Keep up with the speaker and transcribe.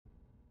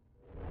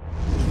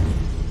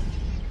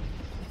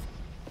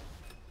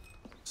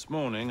This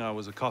morning, I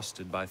was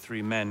accosted by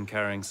 3 men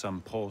carrying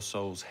some poor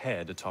soul's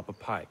head atop a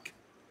pike.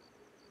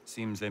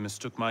 Seems they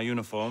mistook my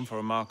uniform for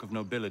a mark of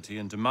nobility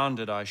and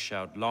demanded I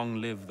shout, "Long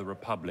live the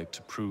Republic,"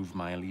 to prove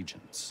my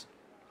allegiance.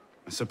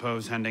 I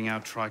suppose handing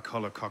out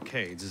tricolor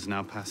cockades is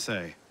now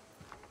passé.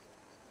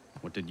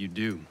 What did you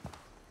do?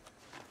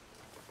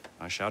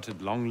 I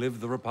shouted, "Long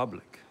live the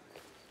Republic."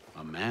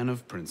 A man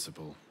of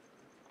principle.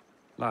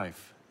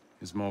 Life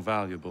is more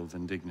valuable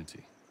than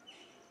dignity.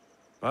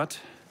 But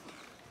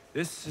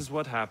this is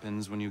what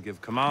happens when you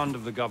give command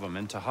of the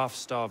government to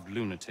half-starved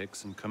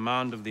lunatics and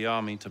command of the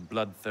army to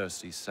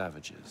bloodthirsty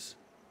savages.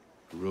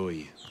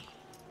 Rui.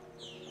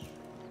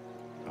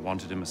 I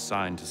wanted him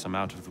assigned to some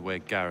out-of-the-way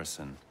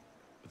garrison,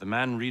 but the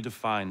man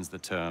redefines the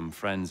term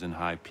friends in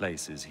high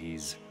places.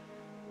 He's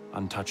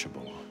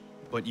untouchable.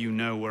 But you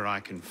know where I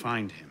can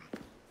find him.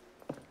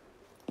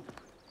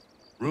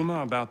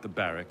 Rumor about the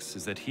barracks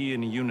is that he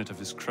and a unit of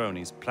his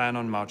cronies plan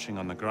on marching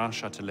on the Grand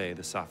Châtelet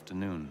this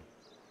afternoon.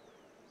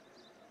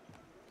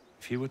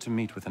 If he were to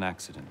meet with an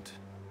accident,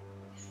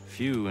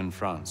 few in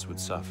France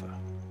would suffer.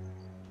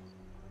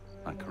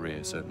 My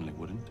career certainly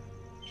wouldn't.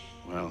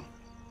 Well,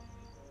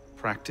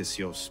 practice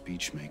your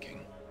speech-making.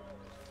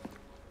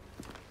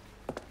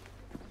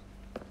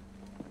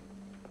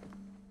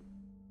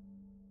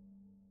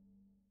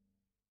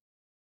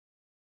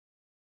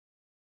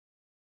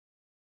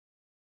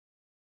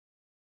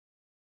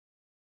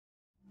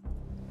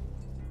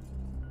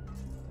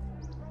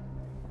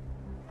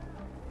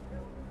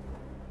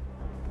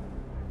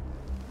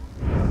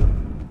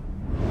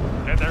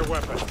 Get their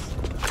weapons.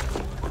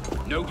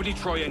 Nobody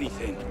try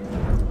anything.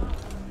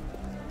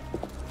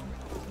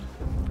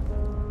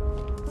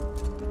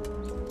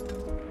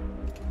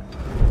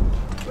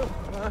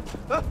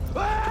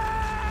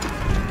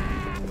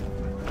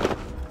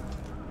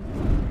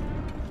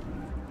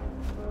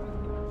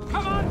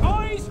 Come on,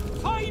 boys!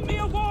 Find me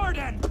a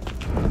warden!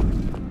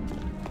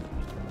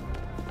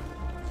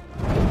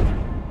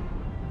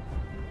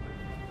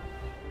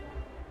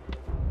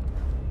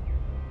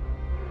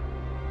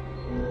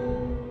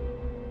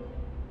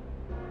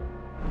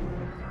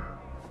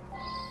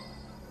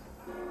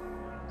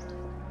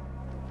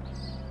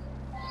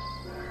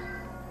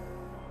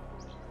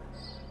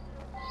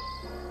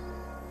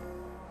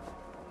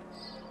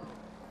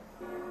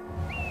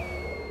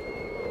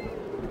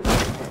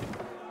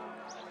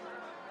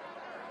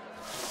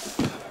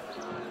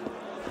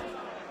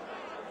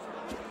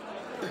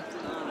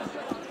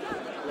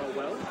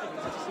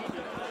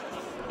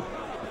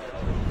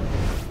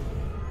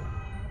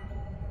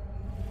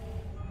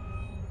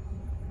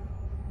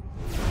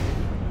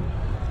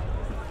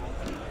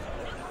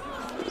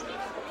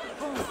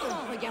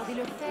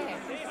 Regardez-le faire.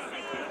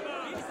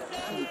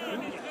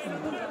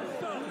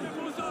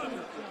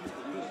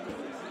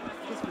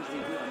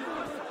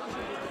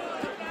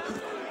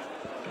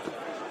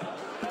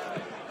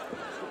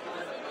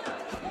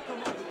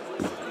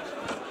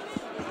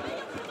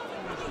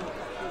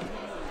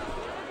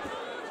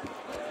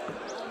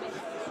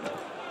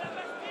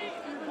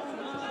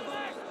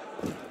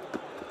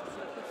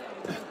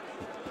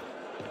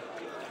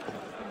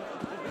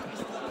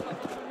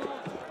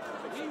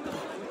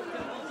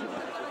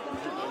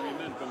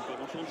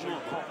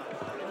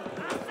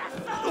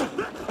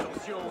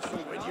 Attention,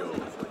 sombre idiot.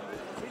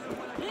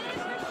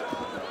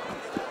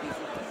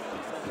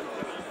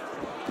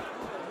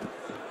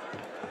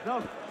 No!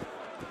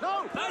 No!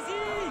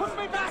 Vas-y! Put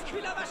me back!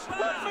 Suis la vache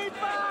Put me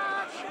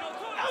back!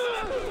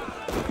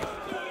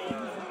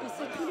 On fait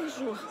ça tous les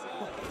jours.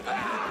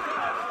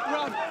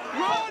 Run!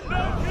 Run!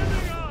 They're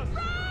killing us!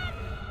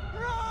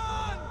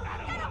 Run!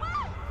 Get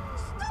away!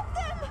 Stop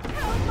them!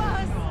 Help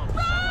us!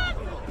 Run!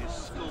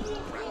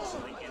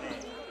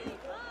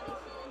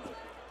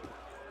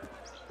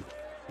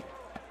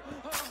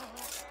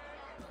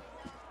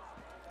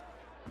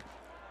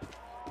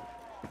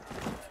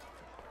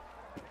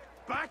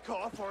 Back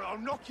off or I'll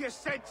knock you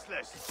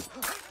senseless!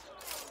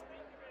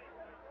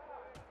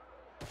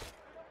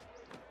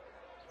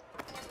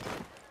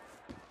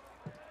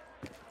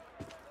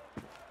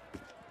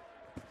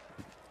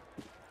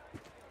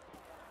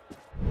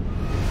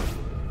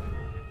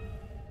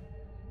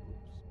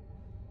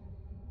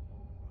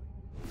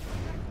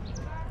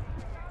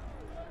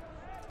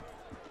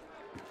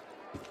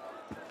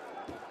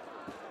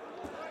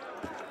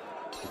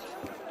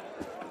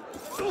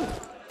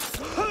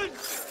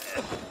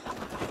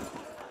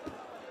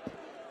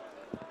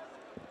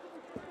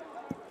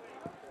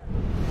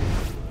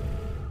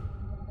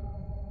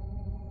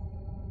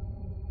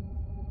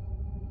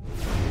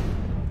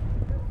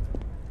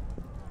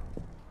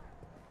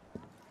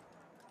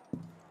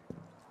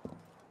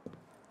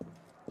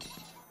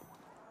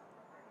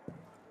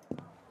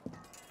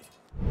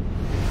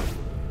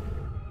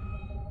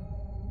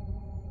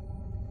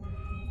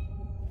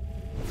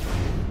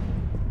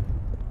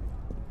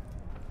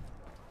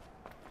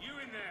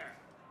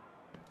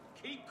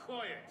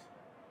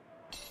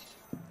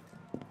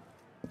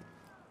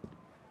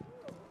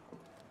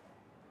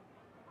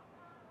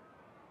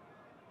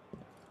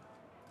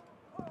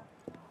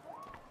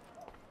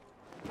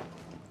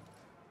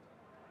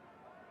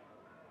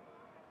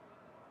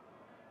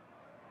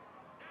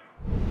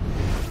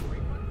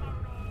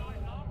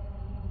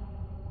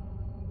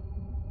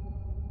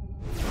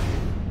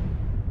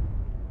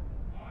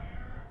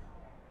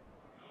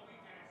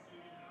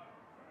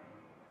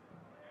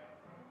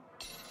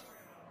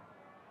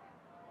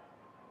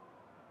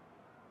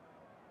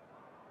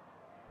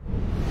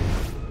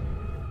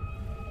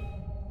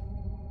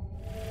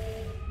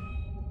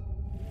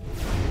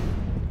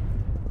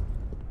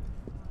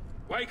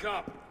 Wake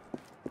up!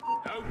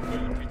 No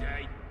food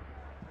today.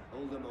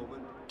 Hold a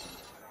moment.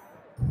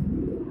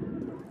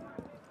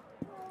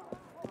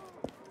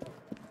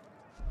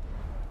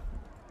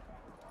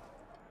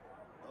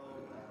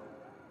 Oh,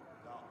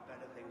 got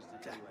better things to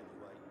do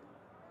anyway.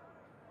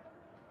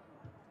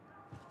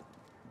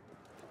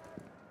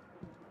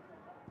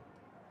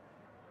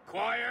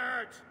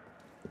 Quiet!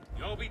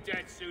 You'll be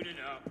dead soon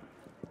enough.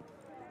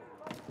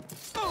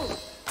 No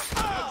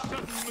sudden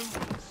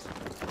movements.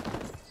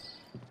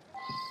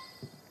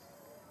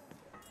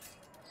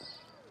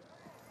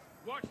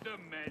 Watch them,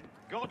 men.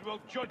 God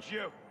will judge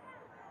you.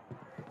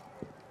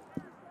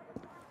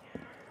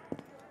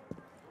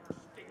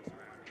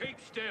 Keep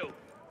still.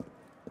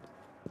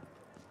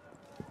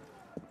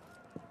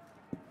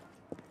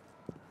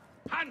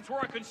 Hands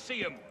where I can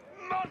see them.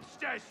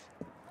 Monsters!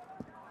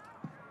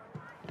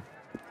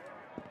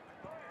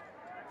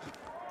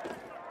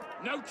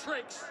 No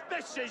tricks!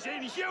 This is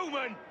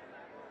inhuman!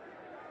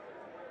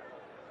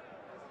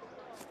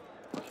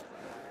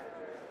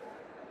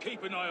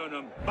 Keep an eye on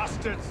them,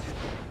 bastards!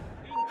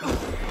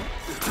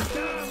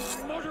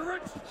 Damn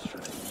moderate!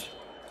 Strange.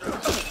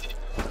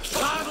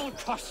 That'll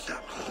cost you!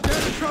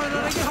 Dare to try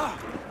that again!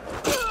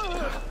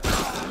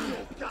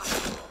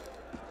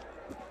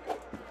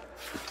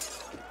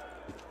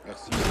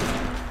 Merci.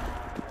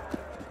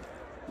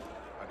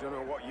 I don't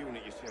know what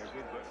unit you serve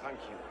with, but thank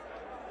you.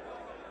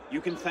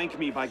 You can thank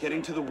me by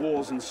getting to the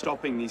walls and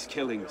stopping these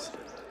killings.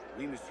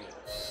 Oui, monsieur.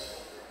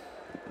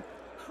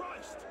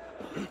 Christ!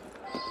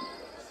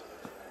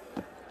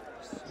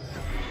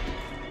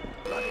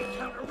 Bloody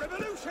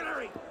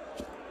counter-revolutionary!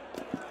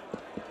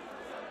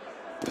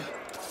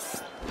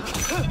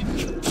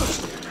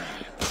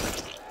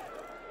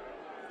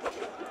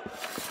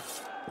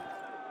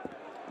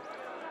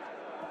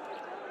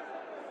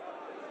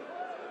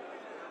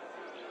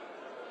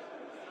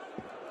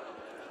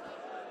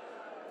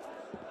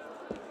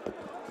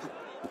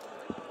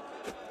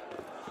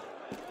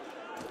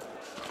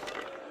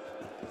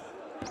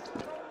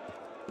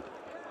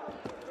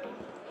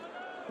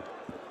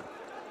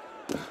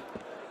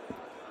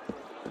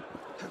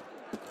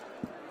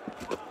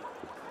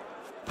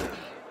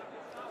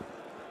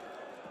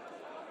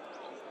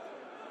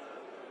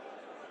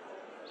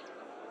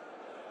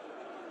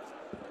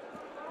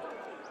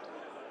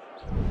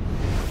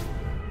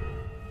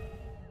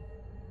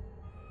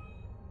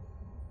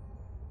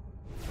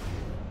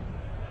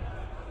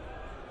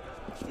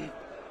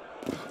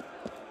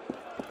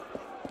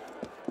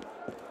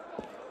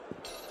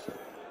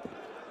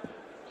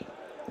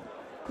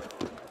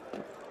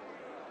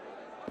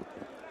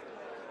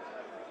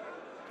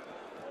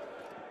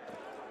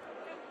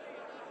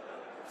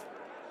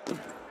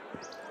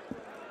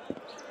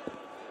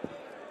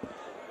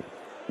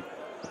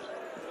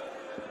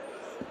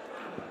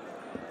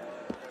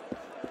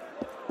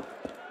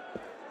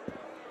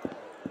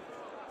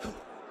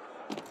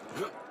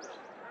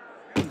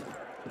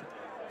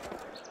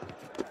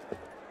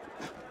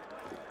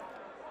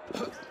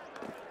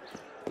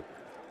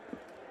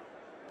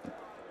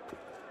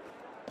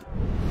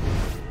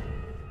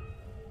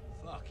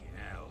 Fucking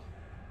hell.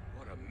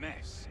 What a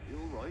mess. You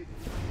all right?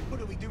 What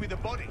do we do with the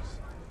bodies?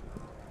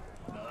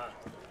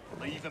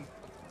 Leave them.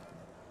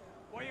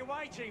 What are you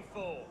waiting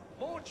for?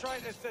 More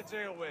traitors to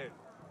deal with.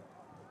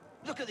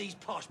 Look at these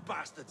posh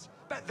bastards.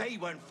 Bet they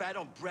weren't fed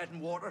on bread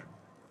and water.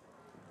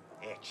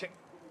 Here, check.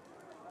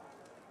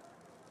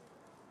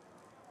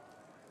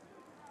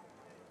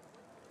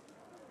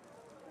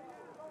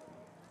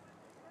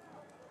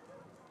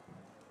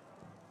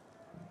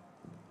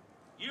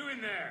 You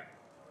in there.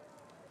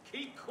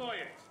 Keep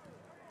quiet.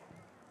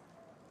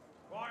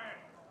 Quiet.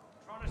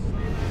 Trying to sleep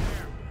in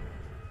there.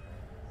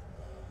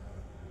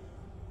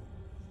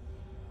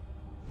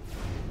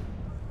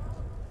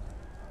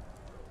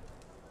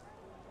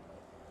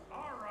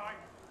 All right.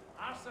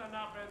 That's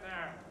enough in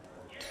there.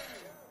 You.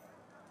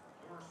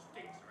 Your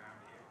stinks around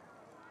here.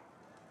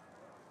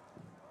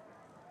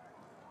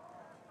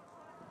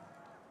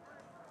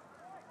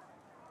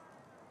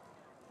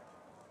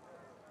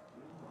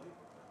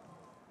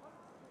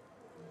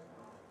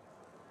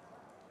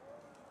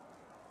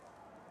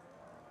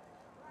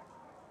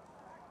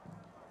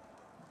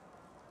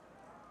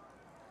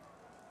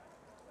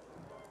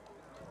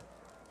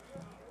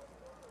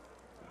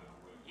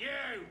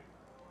 You!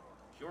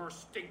 Sure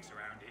stinks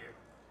around here.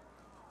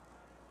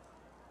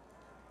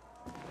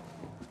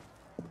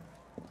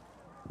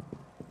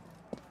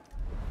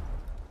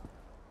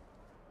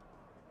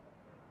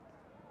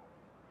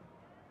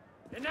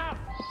 Enough!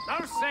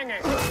 No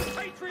singing!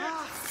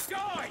 Patriots,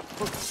 die!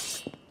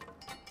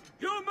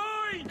 You're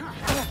mine!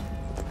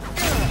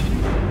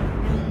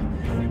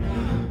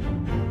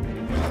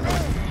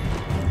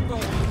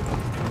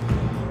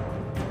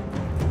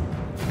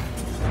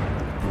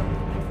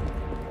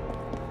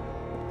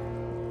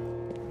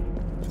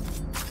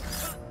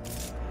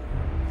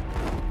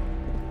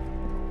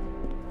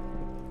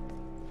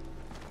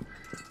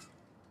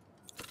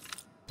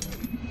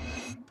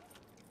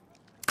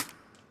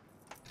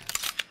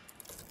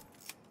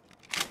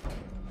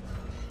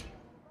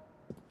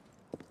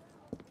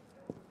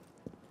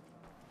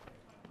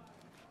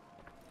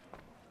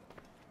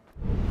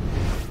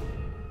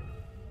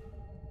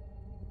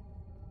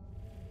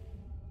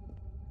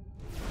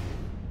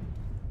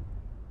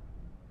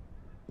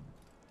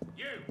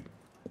 You!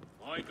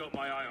 I got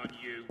my eye on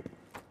you.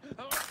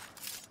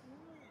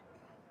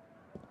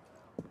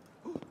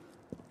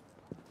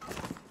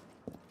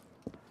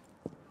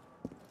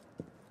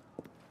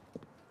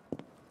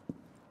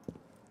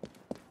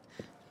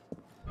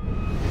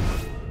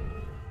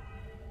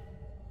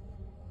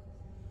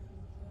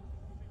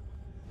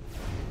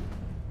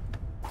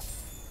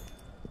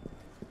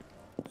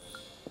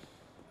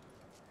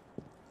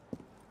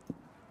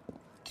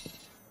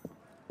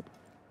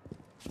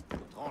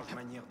 Étrange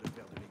manière de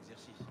faire de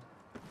l'exercice.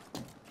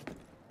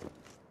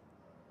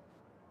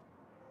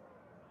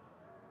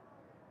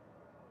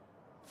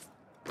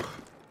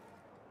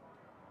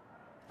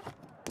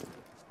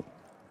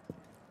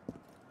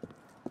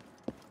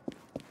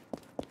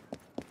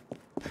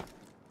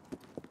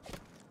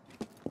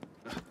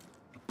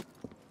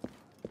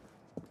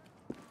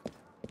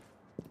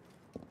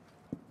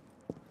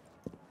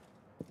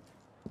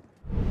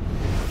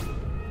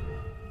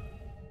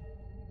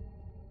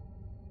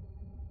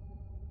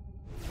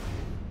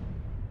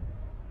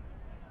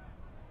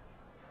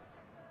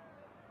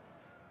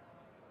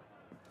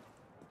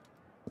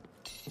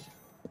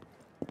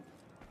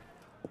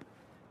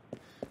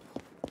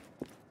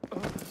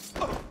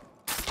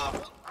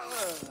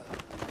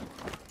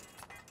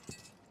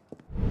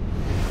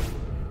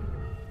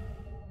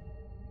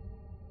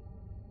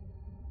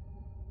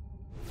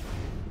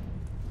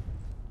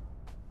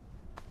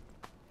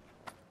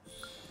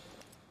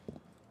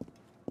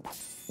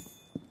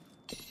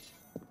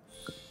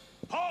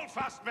 Hold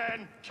fast,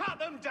 men! Cut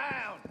them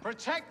down!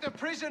 Protect the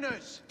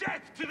prisoners!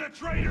 Death to the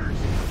traitors!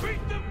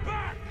 Beat them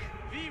back!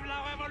 Vive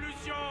la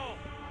Révolution!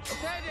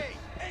 Steady!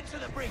 Into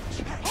the breach!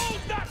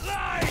 Hold that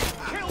line!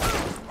 Kill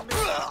them!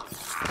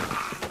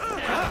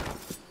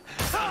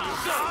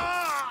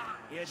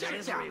 Your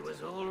delivery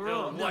was all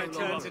wrong. My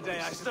turn today,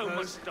 I suppose. So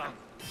much done.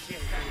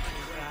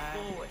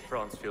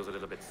 France feels a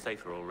little bit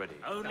safer already.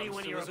 Only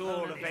when you're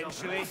all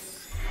eventually. Did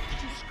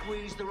you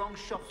squeeze the wrong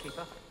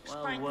shopkeeper?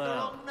 Spanked the Well,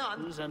 wrong nun?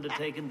 who's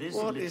undertaken this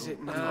What little is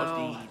it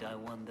now? deed, I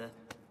wonder?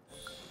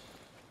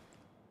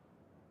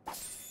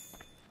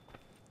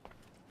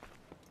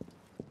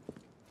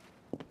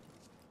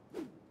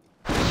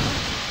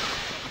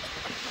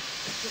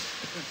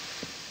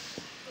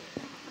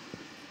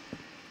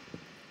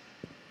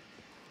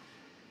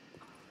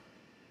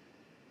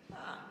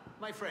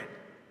 My friend.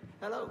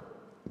 Hello.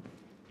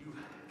 You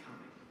had it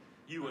coming.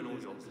 You and all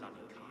your bloody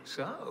kind.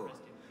 So,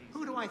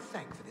 who do I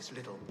thank for this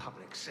little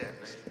public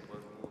service?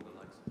 Won't warn the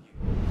likes of you.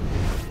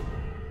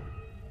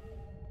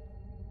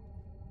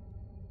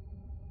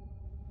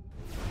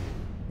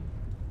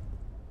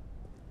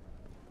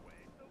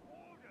 Where's the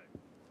warden?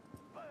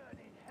 Burn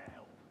in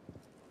hell!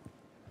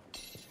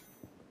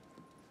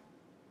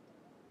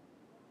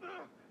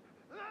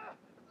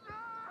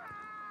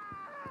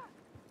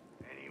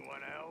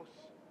 Anyone else?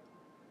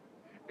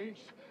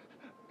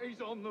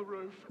 He's on the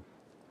roof.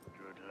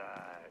 Good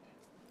lad.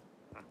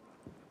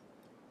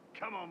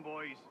 Come on,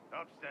 boys.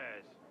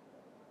 Upstairs.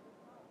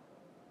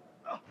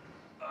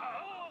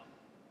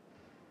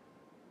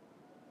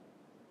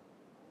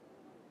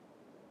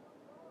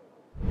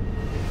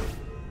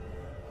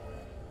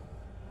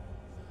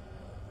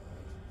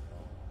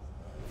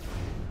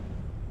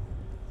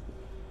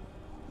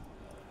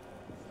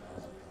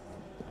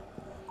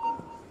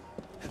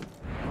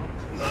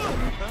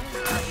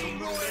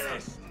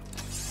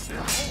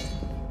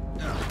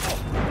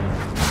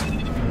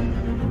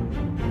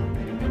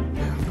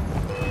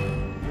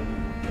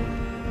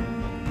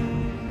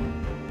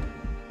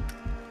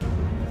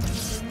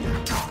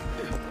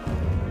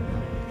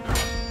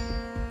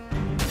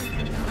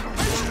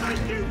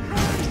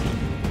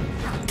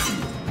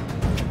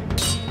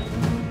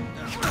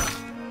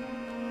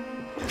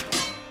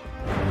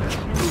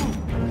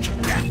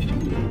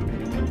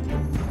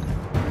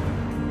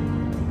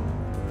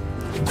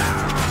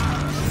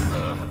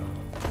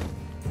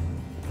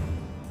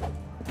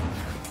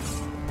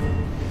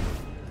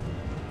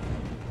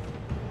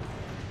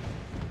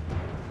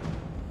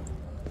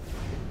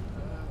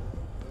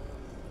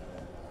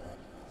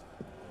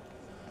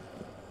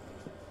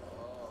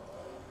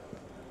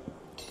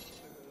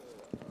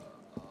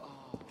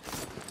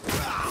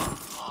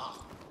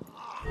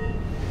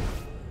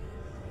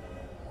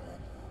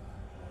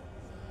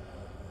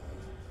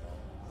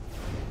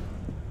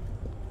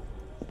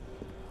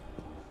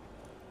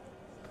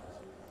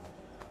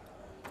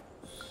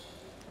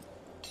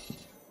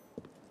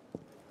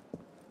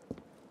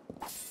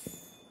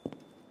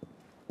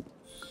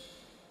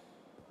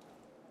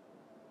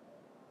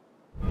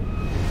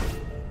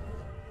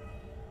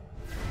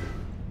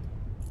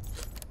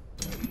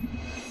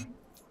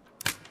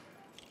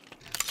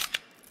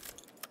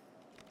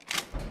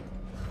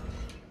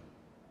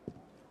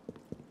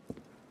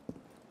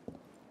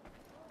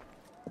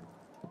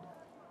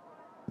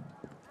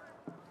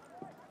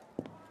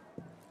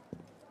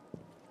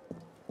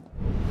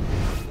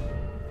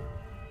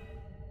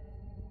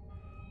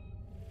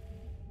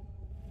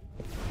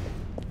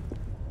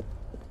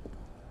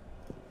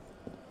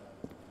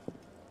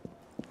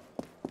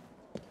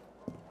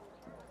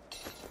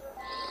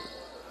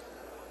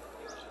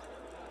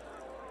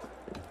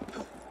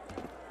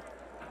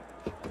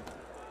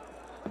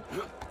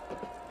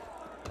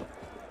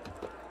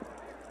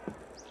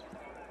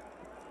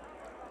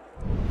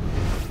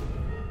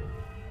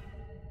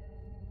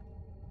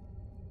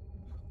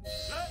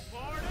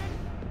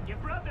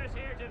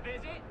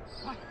 visit?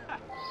 But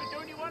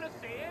don't you want to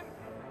see him?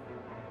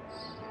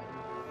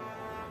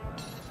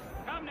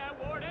 Come now,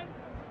 Warden.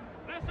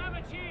 Let's have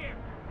a cheer.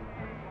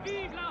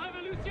 Vive la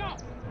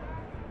Révolution!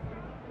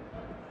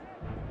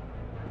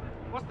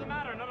 What's the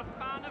matter? Not a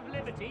fan of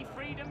liberty?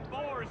 Freedom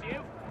bores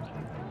you?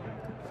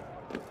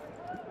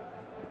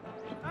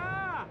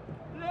 Ah!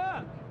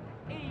 Look!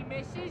 He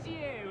misses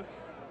you!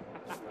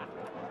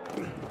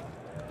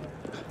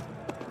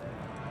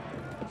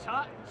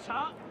 Tut,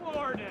 tut,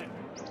 Warden!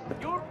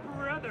 Your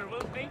brother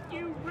will think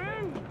you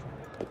rude!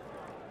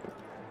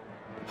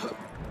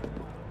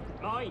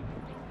 Mind,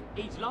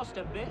 he's lost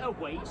a bit of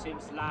weight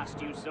since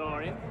last you saw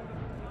him.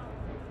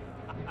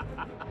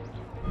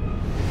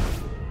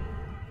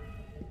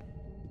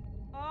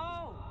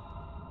 Oh!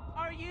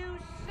 Are you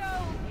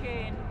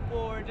sulking,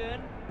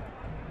 Warden?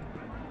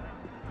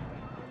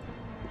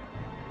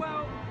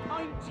 Well,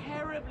 I'm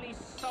terribly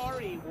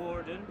sorry,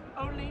 Warden.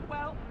 Only,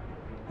 well,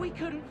 we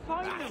couldn't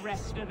find the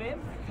rest of him.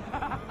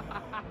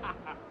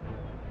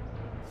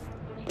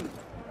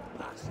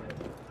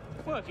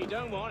 Well, if you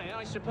don't want it,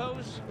 I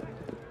suppose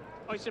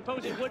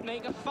it would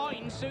make a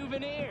fine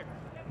souvenir.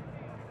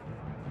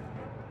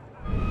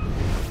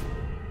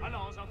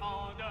 Allons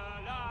enfants de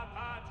la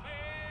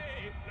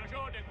patrie, le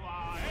jour de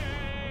gloire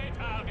est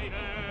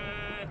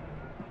arrivé.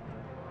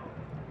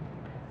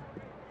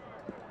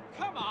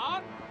 Come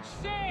on,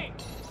 sing!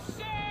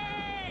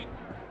 Sing!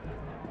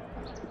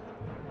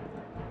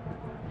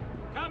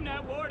 Come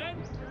now, Warden.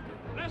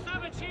 Let's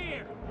have a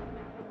cheer.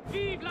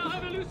 Vive la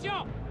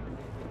Révolution!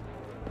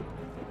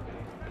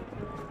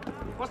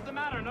 What's the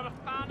matter? Not a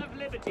fan of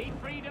liberty?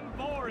 Freedom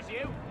bores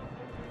you?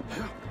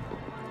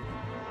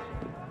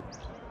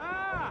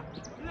 Ah!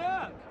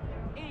 Look!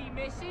 He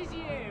misses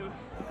you!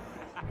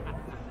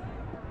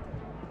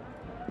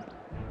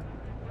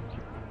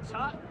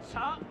 Tut,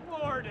 tut,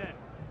 Warden!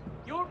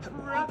 Your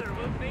brother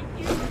will think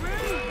you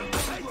rude!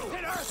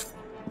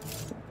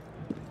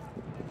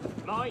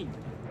 Mind,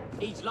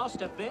 he's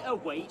lost a bit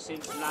of weight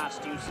since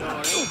last you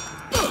saw him.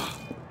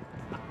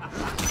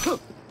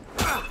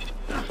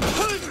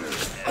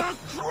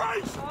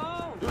 Christ!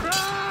 Oh!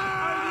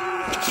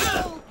 Are you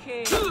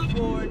sulking,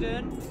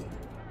 Warden?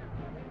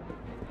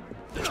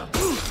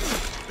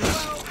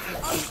 Well,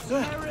 I'm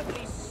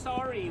terribly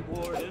sorry,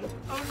 Warden.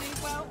 Only,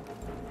 well,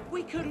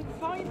 we couldn't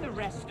find the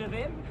rest of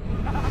him.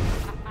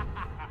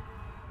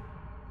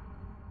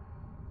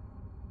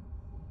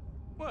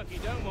 Well, if you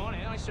don't want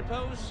it, I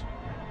suppose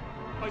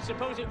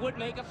it would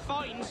make a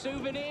fine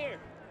souvenir.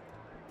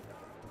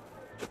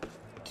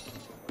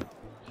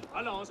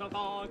 Allons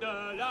enfants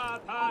de la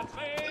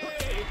patrie,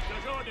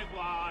 le jour de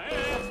gloire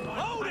est...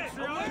 Hold it!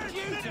 Where's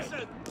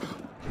citizen?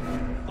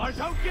 I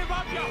don't give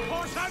up, you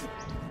person!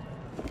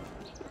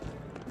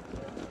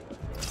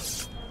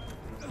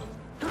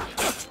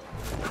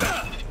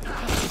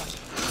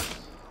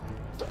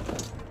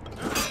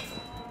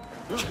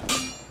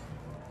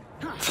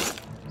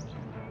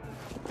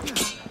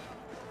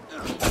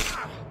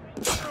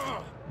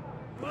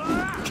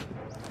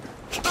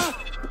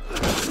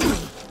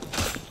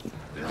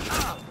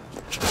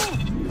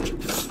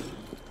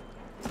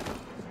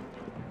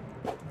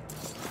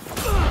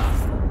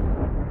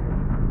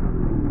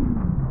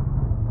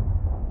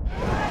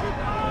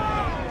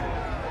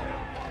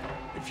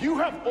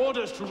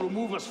 Orders to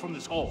remove us from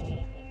this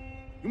hall.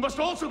 You must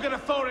also get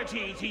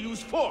authority to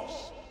use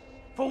force,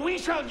 for we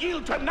shall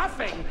yield to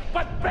nothing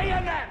but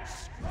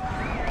bayonets!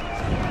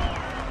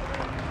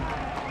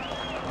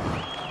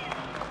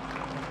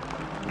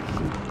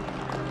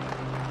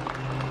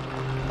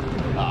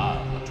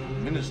 Ah, to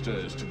administer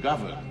is to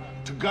govern.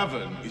 To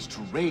govern is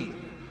to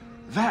reign.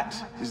 That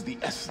is the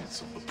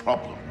essence of the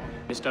problem.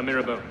 Mr.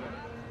 Mirabeau.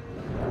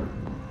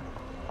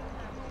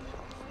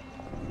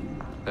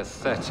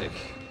 Pathetic,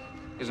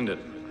 isn't it?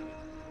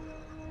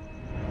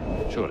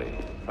 Surely,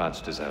 France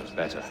deserves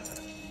better.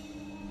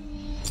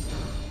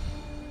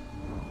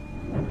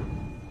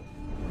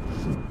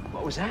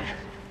 What was that?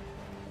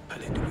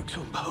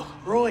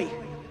 Roy,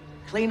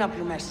 clean up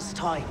your mess, it's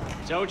time.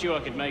 Told you I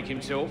could make him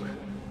talk.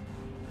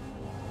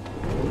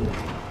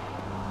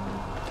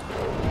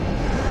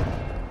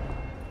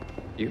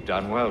 You've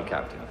done well,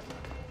 Captain.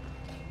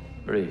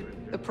 Read.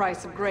 The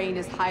price of grain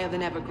is higher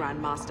than ever,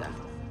 Grand Master.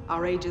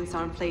 Our agents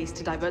are in place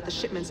to divert the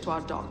shipments to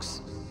our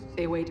docks.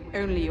 They await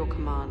only your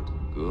command.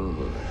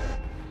 Good.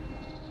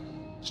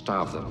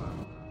 Starve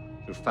them.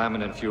 Through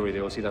famine and fury,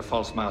 they will see their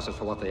false masters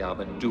for what they are,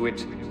 but do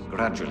it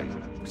gradually.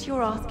 What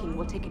you're asking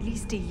will take at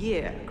least a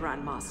year,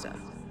 Grand Master.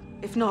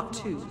 If not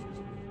 2.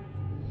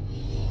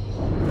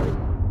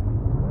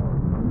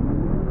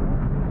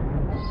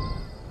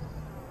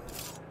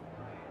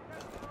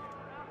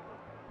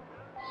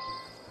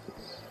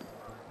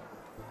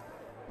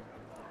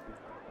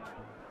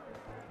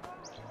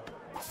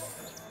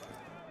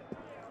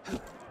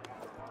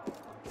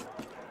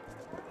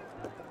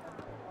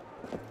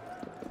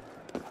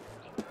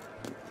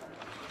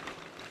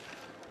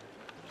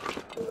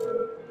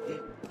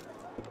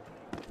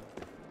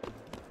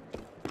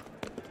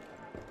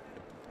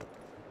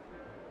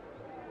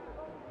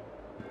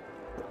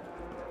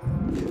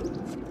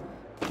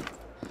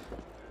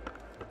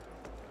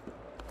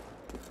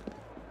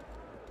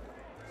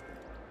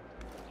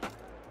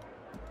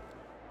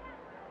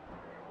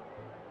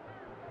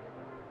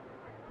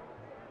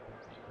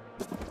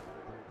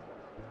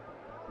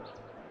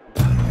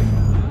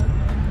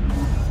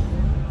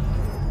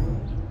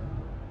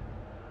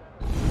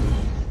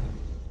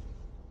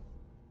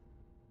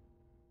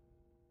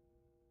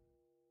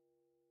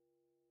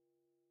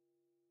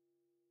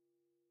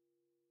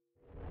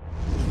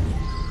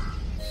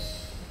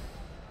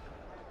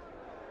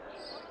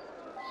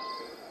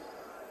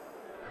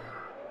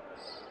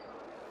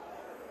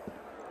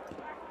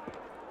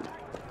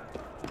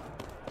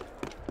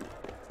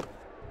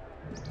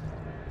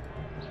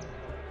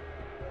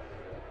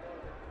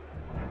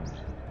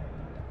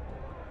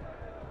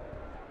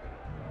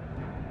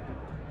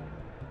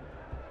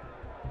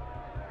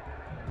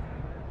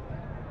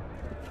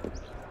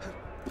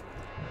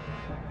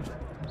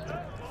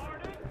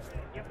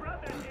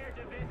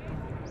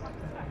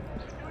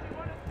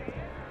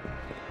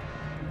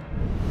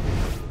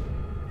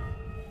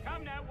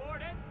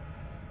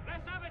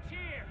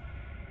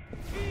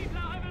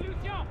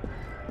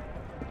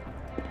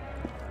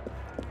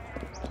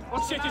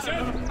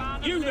 citizen!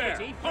 You there!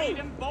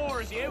 Freedom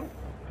bores you!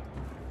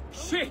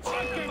 Shit!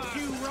 I'll get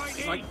you right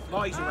in! Like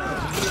flies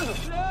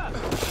around.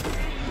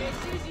 This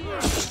is you!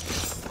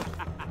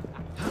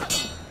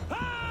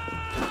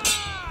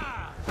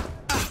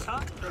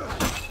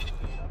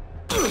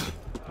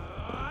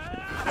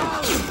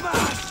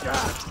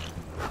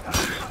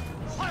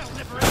 I'll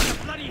never eat the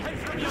bloody head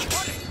from your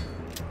body!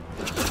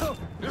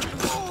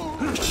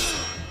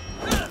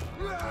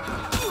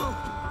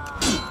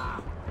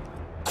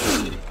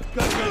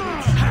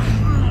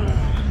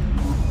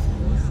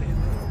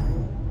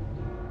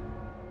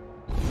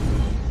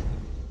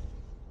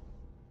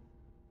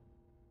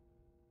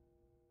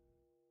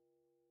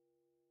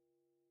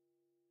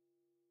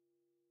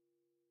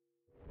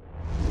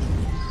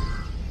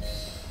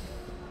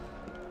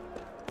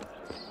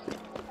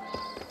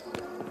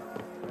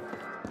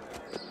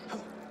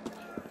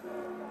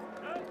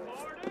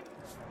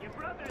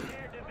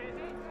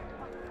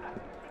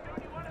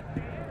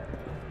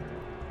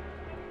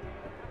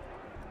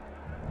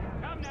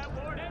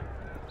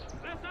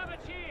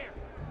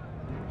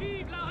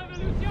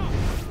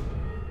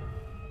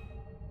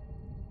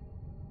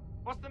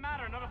 What's the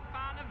matter? Not a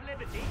fan of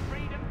liberty?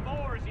 Freedom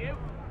bores you?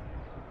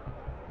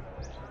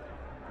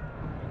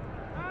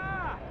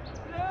 Ah!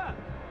 Look!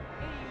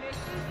 He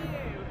misses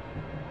you!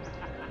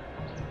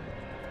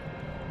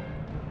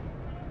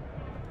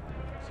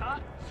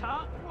 Tut,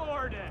 tut,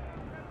 Warden!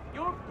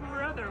 Your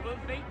brother will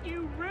think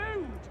you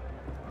rude!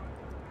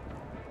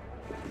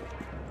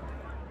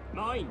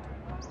 Mind,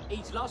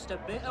 he's lost a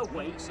bit of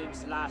weight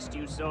since last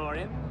you saw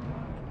him.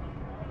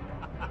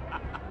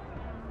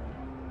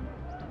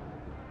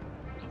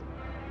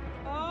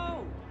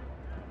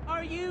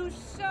 Are you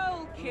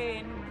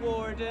sulking,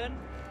 Warden?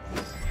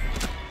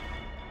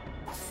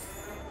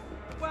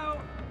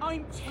 Well,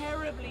 I'm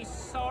terribly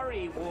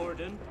sorry,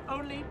 Warden.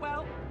 Only,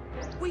 well,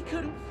 we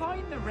couldn't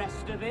find the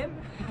rest of him.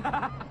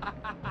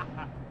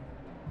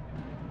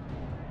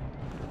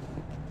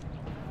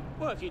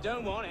 Well, if you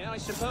don't want it, I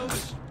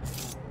suppose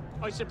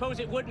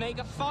it would make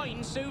a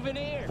fine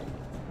souvenir.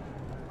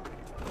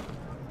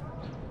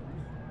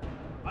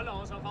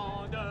 Allons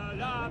enfants de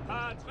la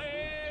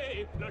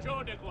patrie, le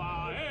jour de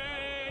gloire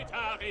est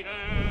arrivé.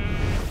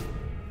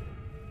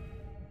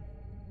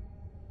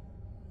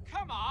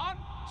 Come on,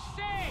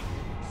 sing!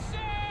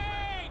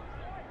 Sing!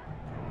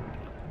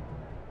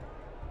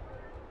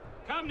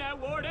 Come now,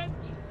 Warden.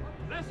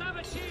 Let's have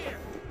a cheer.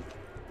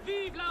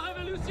 Vive la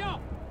Révolution!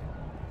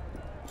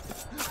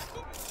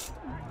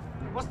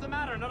 What's the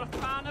matter? Not a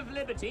fan of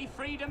liberty?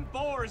 Freedom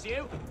bores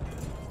you?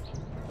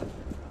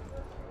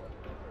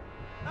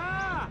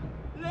 Ah!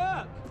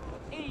 Look!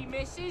 He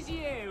misses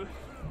you!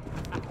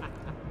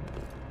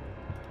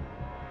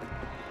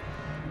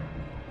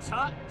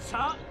 Tut,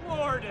 tut,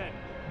 Warden!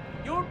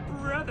 Your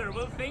brother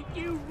will think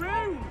you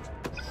rude!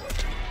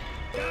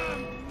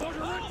 Damn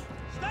moderate!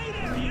 Stay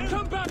there, you!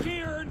 Come back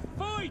here and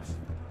fight!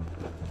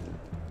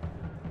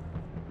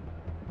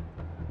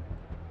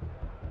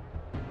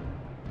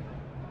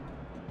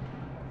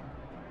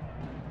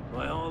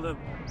 By all the...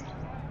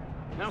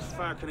 How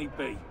far can he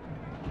be?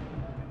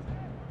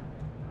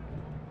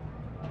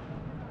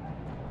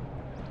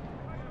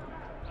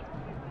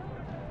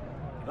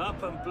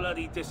 Up and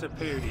bloody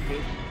disappeared, he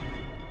did.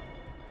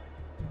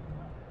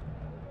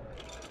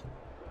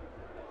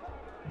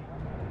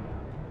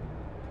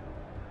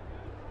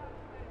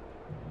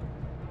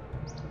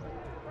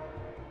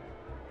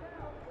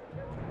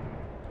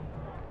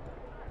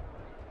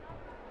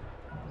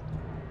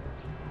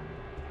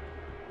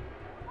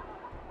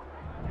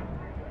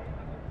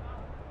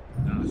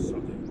 Nah, suck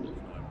it. It's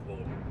not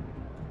important.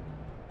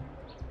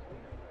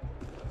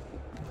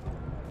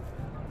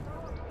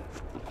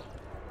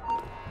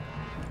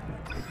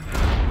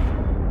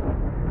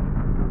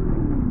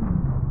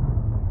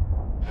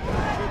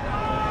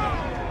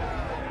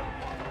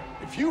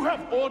 If you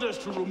have orders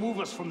to remove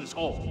us from this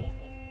hall,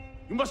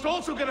 you must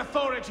also get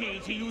authority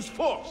to use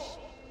force.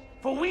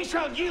 For we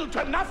shall yield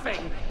to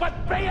nothing but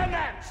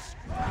bayonets!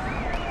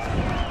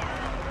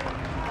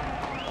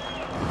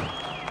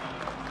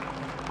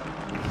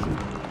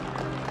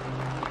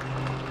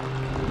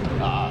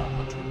 Ah,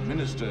 but to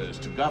administer is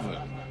to govern.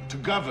 To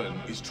govern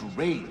is to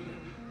reign.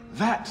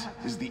 That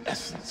is the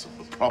essence of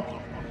the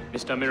problem.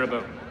 Mr.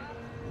 Mirabeau.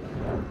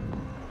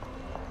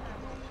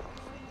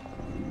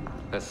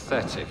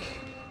 Pathetic,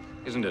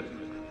 isn't it?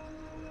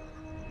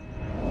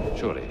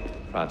 Surely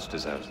France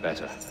deserves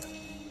better.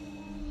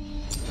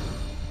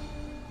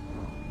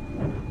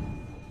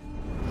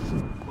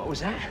 What was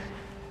that?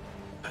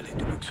 Allez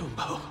de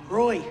Luxembourg.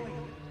 Roy,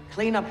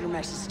 clean up your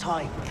mess. It's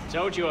time.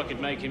 Told you I could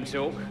make him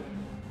talk.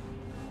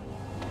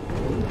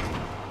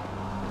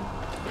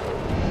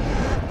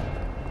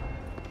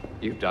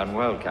 You've done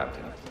well,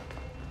 Captain.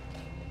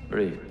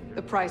 Read.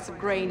 The price of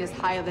grain is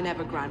higher than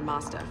ever, Grand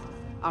Master.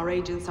 Our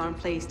agents are in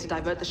place to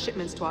divert the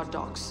shipments to our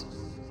docks.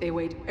 They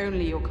await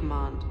only your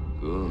command.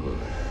 Good.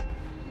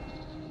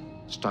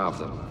 Starve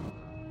them.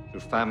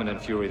 Through famine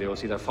and fury, they will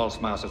see their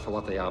false masters for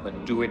what they are,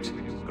 but do it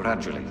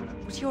gradually.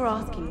 What you're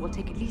asking will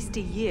take at least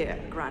a year,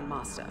 Grand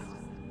Master.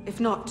 If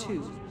not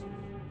 2.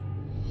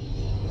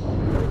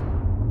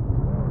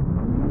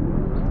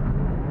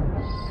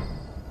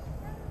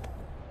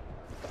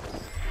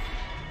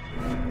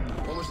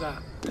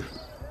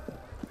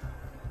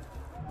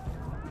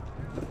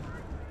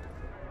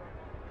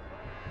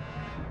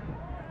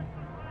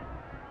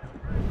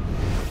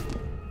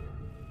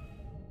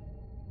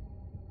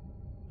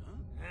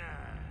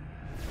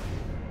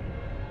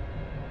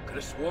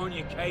 Could have sworn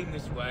you came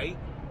this way.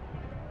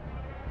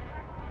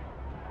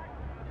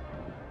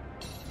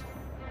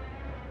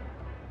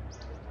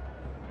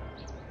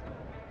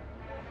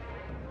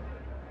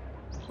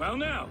 Well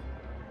now,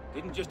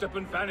 didn't just up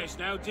and vanish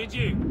now, did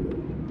you?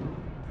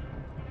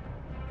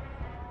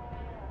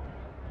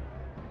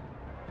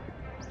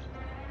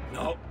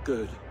 Not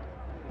good.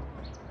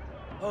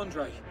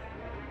 Andre.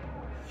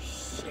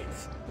 Shit.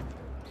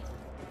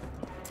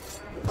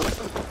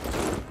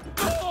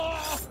 Oh!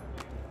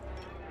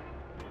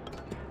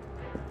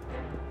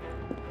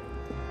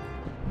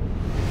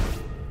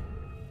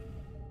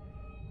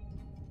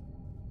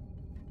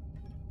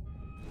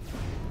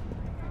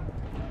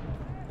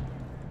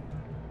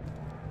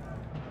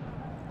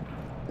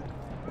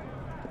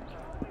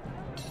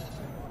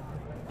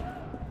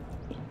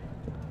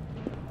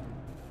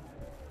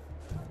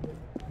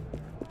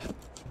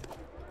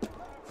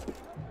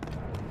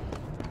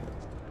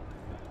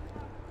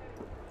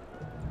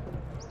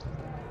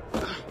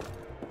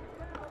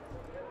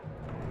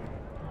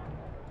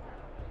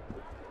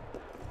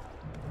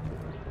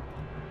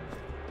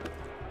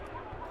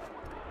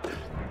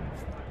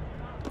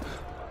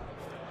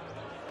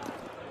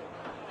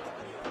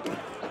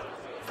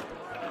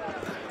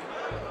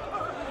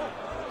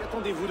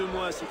 Qu'attendez-vous de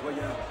moi,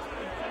 citoyen?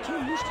 Qui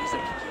mouche les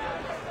appliqués?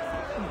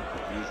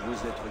 Puis-je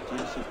vous être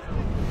utile,